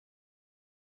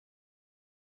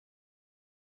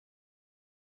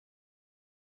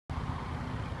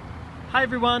Hi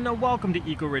everyone, welcome to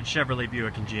Eagle Ridge Chevrolet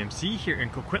Buick and GMC here in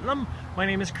Coquitlam. My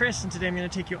name is Chris and today I'm going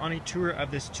to take you on a tour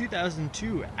of this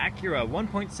 2002 Acura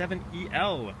 1.7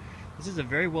 EL. This is a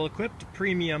very well equipped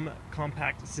premium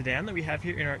compact sedan that we have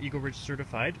here in our Eagle Ridge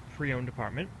certified pre-owned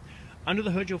department. Under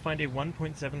the hood you'll find a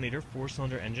 1.7 liter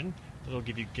 4-cylinder engine that will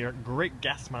give you great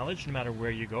gas mileage no matter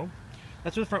where you go.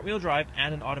 That's with front wheel drive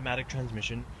and an automatic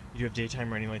transmission. You do have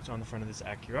daytime running lights on the front of this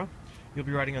Acura. You'll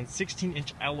be riding on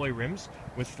 16-inch alloy rims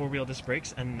with 4-wheel disc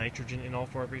brakes and nitrogen in all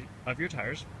 4 of your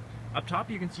tires. Up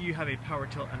top you can see you have a power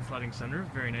tilt and sliding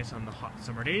sunroof, very nice on the hot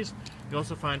summer days. You'll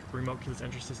also find a remote keyless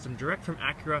entry system direct from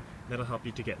Acura that'll help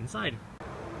you to get inside.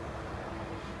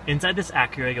 Inside this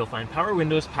Acura you'll find power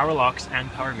windows, power locks, and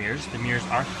power mirrors. The mirrors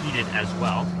are heated as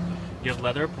well. You have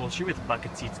leather upholstery with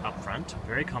bucket seats up front,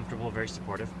 very comfortable, very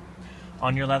supportive.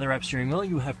 On your leather-wrapped steering wheel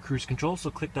you have cruise control, so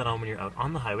click that on when you're out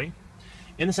on the highway.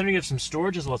 In the center you have some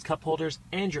storage as well as cup holders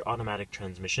and your automatic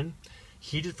transmission.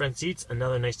 Heated front seats,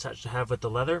 another nice touch to have with the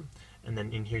leather. And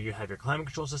then in here you have your climate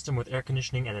control system with air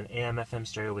conditioning and an AM/FM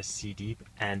stereo with CD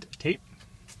and tape.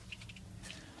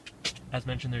 As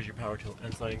mentioned, there's your power tilt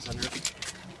and sliding sunroof.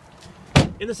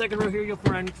 In the second row here you'll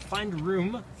find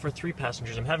room for 3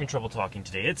 passengers. I'm having trouble talking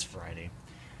today, it's Friday.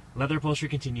 Leather upholstery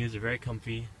continues, very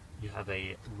comfy. You have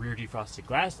a rear defrosted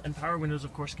glass and power windows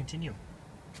of course continue.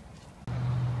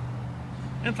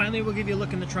 And finally, we'll give you a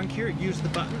look in the trunk here. Use the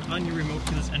button on your remote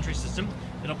keyless entry system.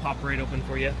 It'll pop right open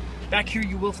for you. Back here,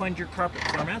 you will find your carpet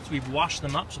floor mats. We've washed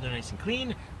them up so they're nice and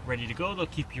clean, ready to go. They'll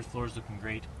keep your floors looking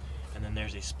great. And then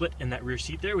there's a split in that rear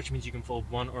seat there, which means you can fold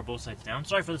one or both sides down.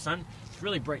 Sorry for the sun. It's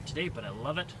really bright today, but I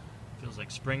love it. Feels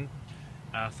like spring.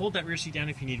 Fold that rear seat down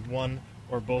if you need one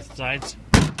or both sides,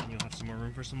 and you'll have some more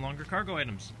room for some longer cargo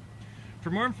items. For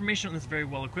more information on this very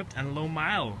well-equipped and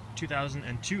low-mile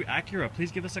 2002 Acura,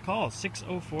 please give us a call,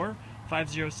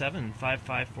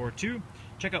 604-507-5542.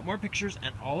 Check out more pictures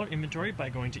and all our inventory by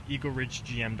going to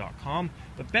eagleridgegm.com.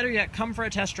 But better yet, come for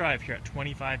a test drive here at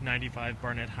 2595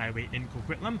 Barnet Highway in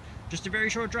Coquitlam, just a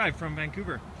very short drive from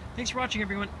Vancouver. Thanks for watching,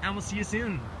 everyone, and we'll see you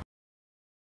soon.